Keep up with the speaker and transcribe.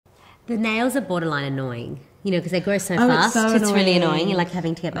The nails are borderline annoying, you know, because they grow so fast. It's really annoying. You're like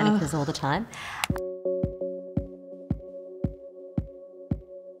having to get manicures all the time.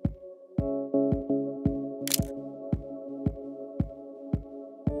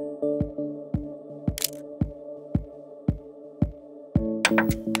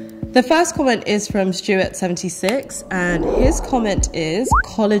 The first comment is from Stuart76, and his comment is,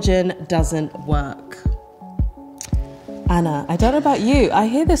 collagen doesn't work. Anna, I don't know about you, I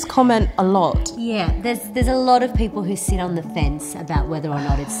hear this comment a lot. Yeah, there's a lot of people who sit on the fence about whether or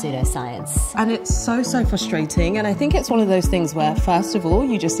not it's pseudoscience. And it's so frustrating, and I think it's one of those things where, first of all,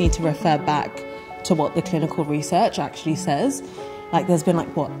 you just need to refer back to what the clinical research actually says. Like, there's been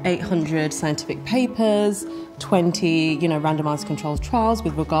 800 scientific papers, 20, randomized controlled trials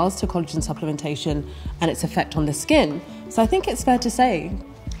with regards to collagen supplementation and its effect on the skin. So I think it's fair to say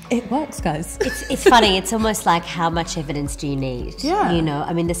it works, guys. It's funny. It's almost like, how much evidence do you need? Yeah.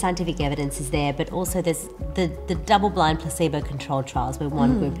 I mean, the scientific evidence is there, but also there's the double-blind placebo-controlled trials where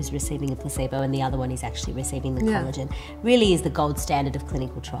one group is receiving a placebo and the other one is actually receiving the collagen. Really is the gold standard of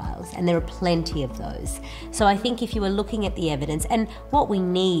clinical trials, and there are plenty of those. So I think if you were looking at the evidence, and what we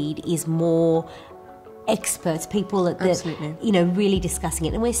need is more experts, people that really discussing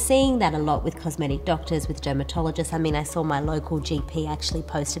it, and we're seeing that a lot with cosmetic doctors, with dermatologists. I mean, I saw my local GP actually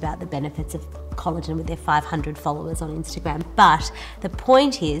post about the benefits of collagen with their 500 followers on Instagram. But the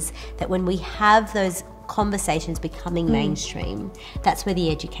point is that when we have those conversations becoming mainstream, that's where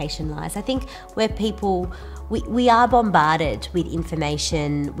the education lies. I think where people, we are bombarded with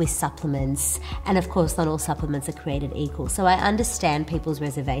information, with supplements, and of course not all supplements are created equal. So I understand people's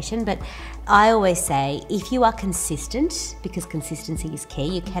reservation, but I always say, if you are consistent, because consistency is key,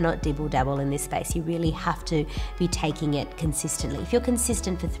 you cannot dibble dabble in this space. You really have to be taking it consistently. If you're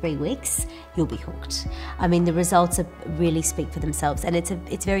consistent for 3 weeks, you'll be hooked. I mean, the results really speak for themselves, and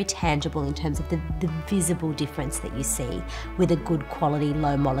it's very tangible in terms of the visible difference that you see with a good quality,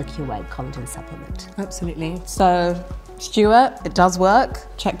 low molecule weight collagen supplement. Absolutely. So, Stuart, it does work.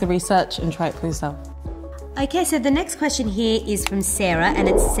 Check the research and try it for yourself. Okay, so the next question here is from Sarah, and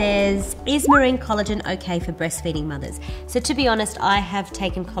it says, is marine collagen okay for breastfeeding mothers? So to be honest, I have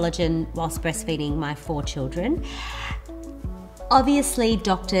taken collagen whilst breastfeeding my 4 children. Obviously,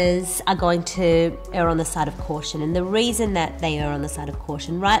 doctors are going to err on the side of caution, and the reason that they err on the side of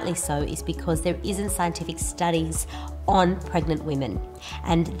caution, rightly so, is because there isn't scientific studies on pregnant women,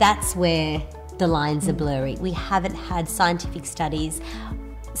 and that's where the lines are blurry. We haven't had scientific studies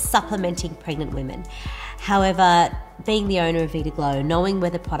supplementing pregnant women. However, being the owner of Vida Glow, knowing where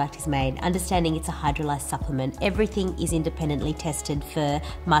the product is made, understanding it's a hydrolyzed supplement, everything is independently tested for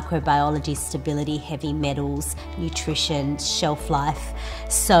microbiology, stability, heavy metals, nutrition, shelf life.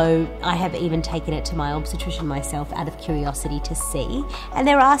 So I have even taken it to my obstetrician myself out of curiosity to see. And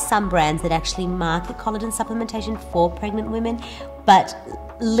there are some brands that actually market collagen supplementation for pregnant women, but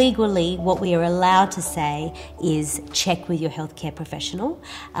legally, what we are allowed to say is check with your healthcare professional,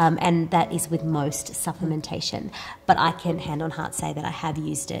 and that is with most supplementation. But I can hand on heart say that I have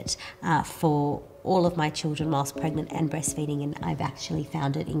used it for all of my children whilst pregnant and breastfeeding, and I've actually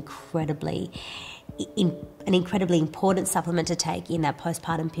found it an incredibly important supplement to take in that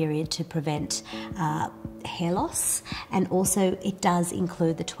postpartum period to prevent hair loss, and also it does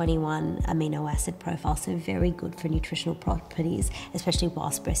include the 21 amino acid profile, so very good for nutritional properties, especially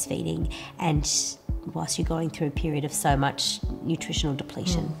whilst breastfeeding and whilst you're going through a period of so much nutritional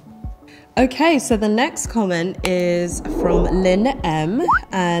depletion. Okay, so the next comment is from Lynn M,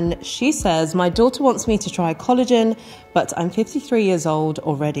 and she says, my daughter wants me to try collagen, but I'm 53 years old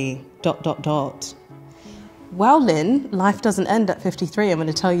already, ... Well, Lynn, life doesn't end at 53. I'm going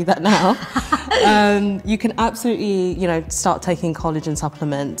to tell you that now. You can absolutely, start taking collagen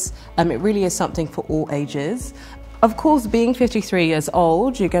supplements. It really is something for all ages. Of course, being 53 years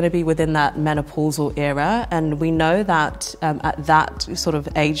old, you're going to be within that menopausal era, and we know that at that sort of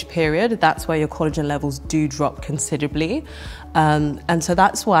age period, that's where your collagen levels do drop considerably. And so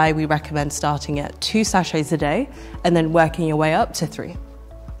that's why we recommend starting at 2 sachets a day and then working your way up to 3.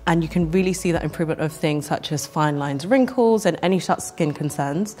 And you can really see that improvement of things such as fine lines, wrinkles, and any skin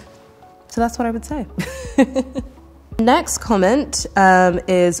concerns. So that's what I would say. Next comment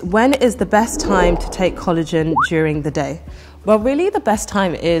is, when is the best time to take collagen during the day? Well, really the best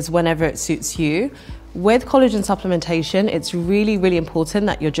time is whenever it suits you. With collagen supplementation, it's really, really important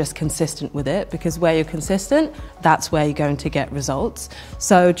that you're just consistent with it, because where you're consistent, that's where you're going to get results.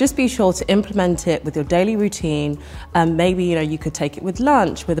 So just be sure to implement it with your daily routine. Maybe, you could take it with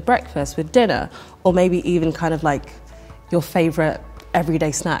lunch, with breakfast, with dinner, or maybe even kind of like your favorite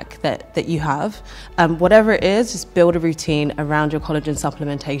everyday snack that you have. Whatever it is, just build a routine around your collagen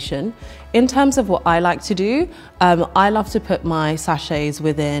supplementation. In terms of what I like to do, I love to put my sachets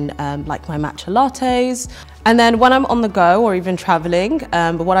within like my matcha lattes. And then when I'm on the go or even traveling,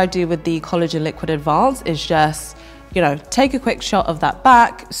 what I do with the Collagen Liquid Advance is just, take a quick shot of that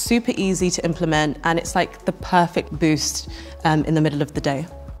back, super easy to implement, and it's like the perfect boost in the middle of the day.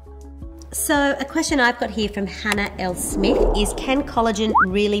 So a question I've got here from Hannah L. Smith is, can collagen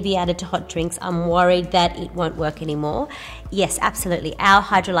really be added to hot drinks? I'm worried that it won't work anymore. Yes, absolutely. Our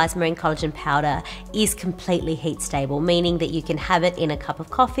hydrolyzed marine collagen powder is completely heat stable, meaning that you can have it in a cup of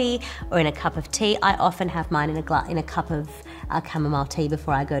coffee or in a cup of tea. I often have mine in a cup of chamomile tea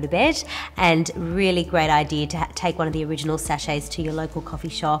before I go to bed, and really great idea to take one of the original sachets to your local coffee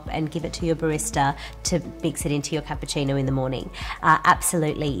shop and give it to your barista to mix it into your cappuccino in the morning.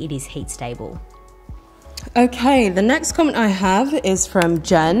 Absolutely, it is heat stable. Okay, the next comment I have is from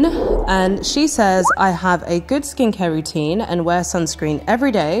Jen, and she says, I have a good skincare routine and wear sunscreen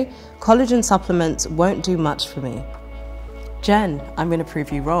every day. Collagen supplements won't do much for me. Jen, I'm going to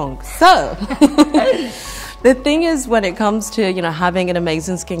prove you wrong. So, the thing is, when it comes to, having an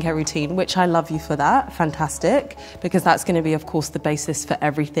amazing skincare routine, which I love you for that, fantastic, because that's going to be, of course, the basis for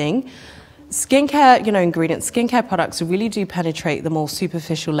everything. Skincare, ingredients, skincare products really do penetrate the more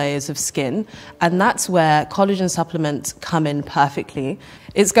superficial layers of skin, and that's where collagen supplements come in perfectly.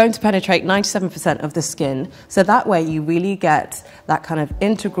 It's going to penetrate 97% of the skin, so that way you really get that kind of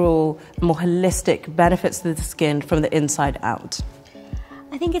integral, more holistic benefits to the skin from the inside out.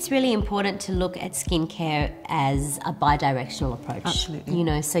 I think it's really important to look at skincare as a bi-directional approach.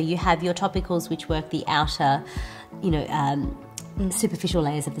 Absolutely. So you have your topicals, which work the outer, superficial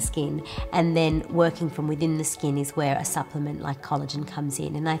layers of the skin, and then working from within the skin is where a supplement like collagen comes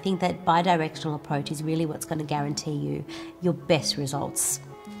in. And I think that bi-directional approach is really what's going to guarantee you your best results.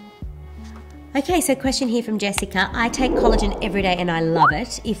 Okay, so question here from Jessica. I take collagen every day and I love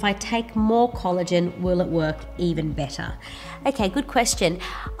it. If I take more collagen, will it work even better? Okay, good question.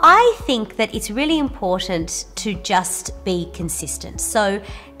 I think that it's really important to just be consistent. So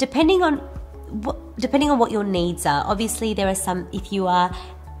depending on what your needs are, obviously there are some, if you are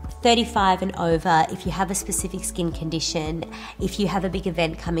 35 and over, if you have a specific skin condition, if you have a big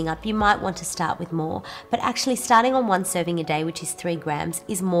event coming up, you might want to start with more. But actually starting on 1 serving a day, which is 3 grams,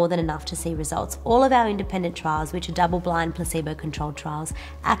 is more than enough to see results. All of our independent trials, which are double-blind placebo-controlled trials,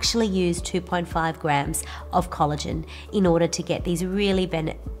 actually use 2.5 grams of collagen in order to get these really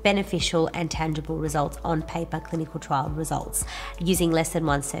beneficial and tangible results on paper, clinical trial results, using less than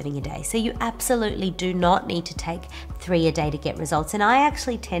 1 serving a day. So you absolutely do not need to take 3 a day to get results. And I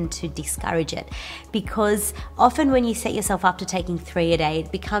actually tend to discourage it, because often when you set yourself up to taking 3 a day, it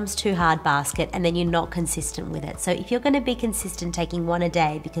becomes too hard basket and then you're not consistent with it. So if you're going to be consistent taking 1 a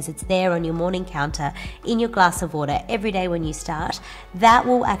day because it's there on your morning counter in your glass of water every day when you start, that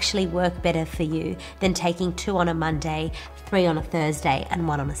will actually work better for you than taking 2 on a Monday, 3 on a Thursday and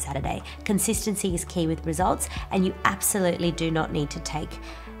 1 on a Saturday. Consistency is key with results, and you absolutely do not need to take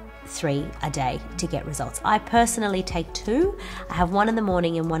 3 a day to get results. I personally take 2. I have 1 in the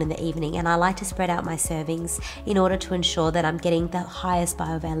morning and 1 in the evening, and I like to spread out my servings in order to ensure that I'm getting the highest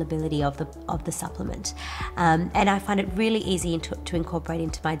bioavailability of the supplement. And I find it really easy to incorporate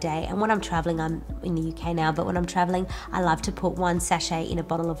into my day. And when I'm traveling, I'm in the UK now, but when I'm traveling, I love to put 1 sachet in a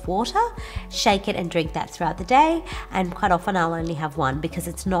bottle of water, shake it and drink that throughout the day. And quite often I'll only have 1 because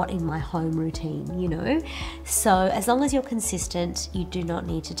it's not in my home routine, So as long as you're consistent, you do not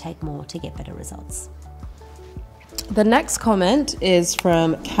need to take more to get better results. The next comment is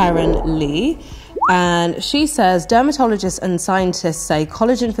from Karen Lee, and she says, dermatologists and scientists say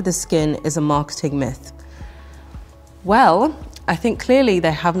collagen for the skin is a marketing myth. Well, I think clearly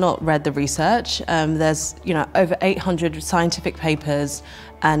they have not read the research. There's, over 800 scientific papers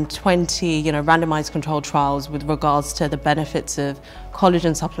and 20, randomized controlled trials with regards to the benefits of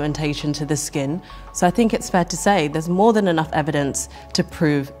collagen supplementation to the skin. So I think it's fair to say there's more than enough evidence to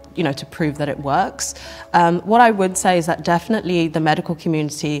prove that it works. What I would say is that definitely the medical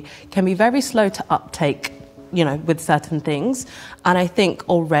community can be very slow to uptake with certain things. And I think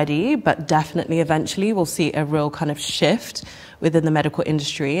already, but definitely eventually, we'll see a real kind of shift within the medical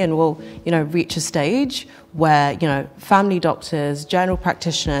industry, and we'll, reach a stage where, family doctors, general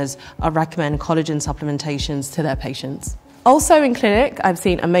practitioners are recommending collagen supplementations to their patients. Also in clinic, I've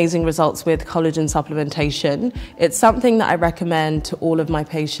seen amazing results with collagen supplementation. It's something that I recommend to all of my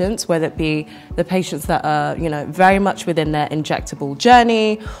patients, whether it be the patients that are, very much within their injectable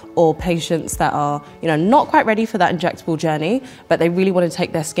journey, or patients that are, not quite ready for that injectable journey, but they really want to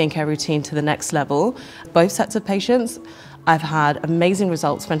take their skincare routine to the next level. Both sets of patients, I've had amazing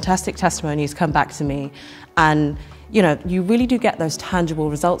results, fantastic testimonies come back to me, and you know, you really do get those tangible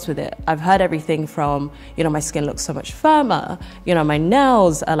results with it. I've heard everything from, you know, my skin looks so much firmer, you know, my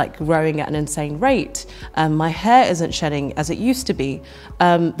nails are like growing at an insane rate, my hair isn't shedding as it used to be.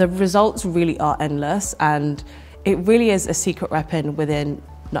 The results really are endless, and it really is a secret weapon within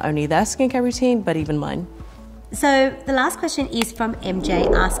not only their skincare routine, but even mine. So the last question is from MJ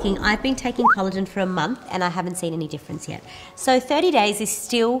asking, I've been taking collagen for a month and I haven't seen any difference yet. So 30 days is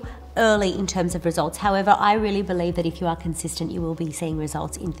still early in terms of results. However, I really believe that if you are consistent, you will be seeing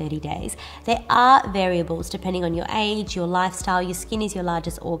results in 30 days. There are variables depending on your age, your lifestyle. Your skin is your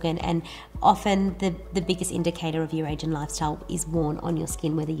largest organ, and often the biggest indicator of your age and lifestyle is worn on your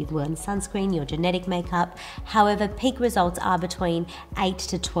skin, whether you've worn sunscreen, your genetic makeup. However, peak results are between 8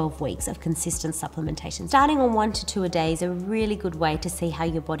 to 12 weeks of consistent supplementation. Starting on 1 to 2 a day is a really good way to see how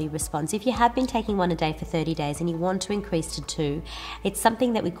your body responds. If you have been taking 1 a day for 30 days and you want to increase to 2, it's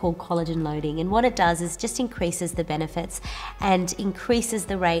something that we call collagen loading, and what it does is just increases the benefits and increases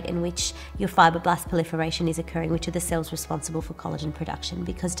the rate in which your fibroblast proliferation is occurring, which are the cells responsible for collagen production.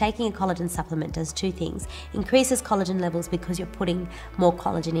 Because taking a collagen supplement does 2 things: increases collagen levels because you're putting more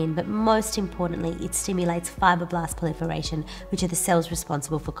collagen in, but most importantly it stimulates fibroblast proliferation, which are the cells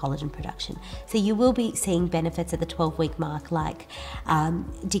responsible for collagen production. So you will be seeing benefits at the 12-week mark, like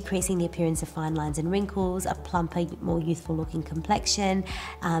decreasing the appearance of fine lines and wrinkles, a plumper, more youthful looking complexion.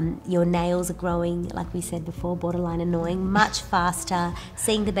 Your nails are growing, like we said before, borderline annoying, much faster,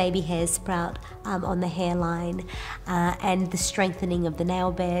 seeing the baby hairs sprout on the hairline, and the strengthening of the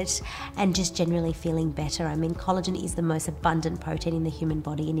nail bed, and just generally feeling better. I mean, collagen is the most abundant protein in the human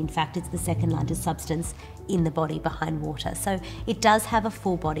body, and in fact it's the second largest substance in the body behind water. So it does have a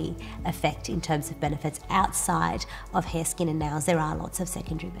full body effect in terms of benefits. Outside of hair, skin and nails, there are lots of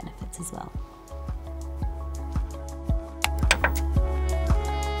secondary benefits as well.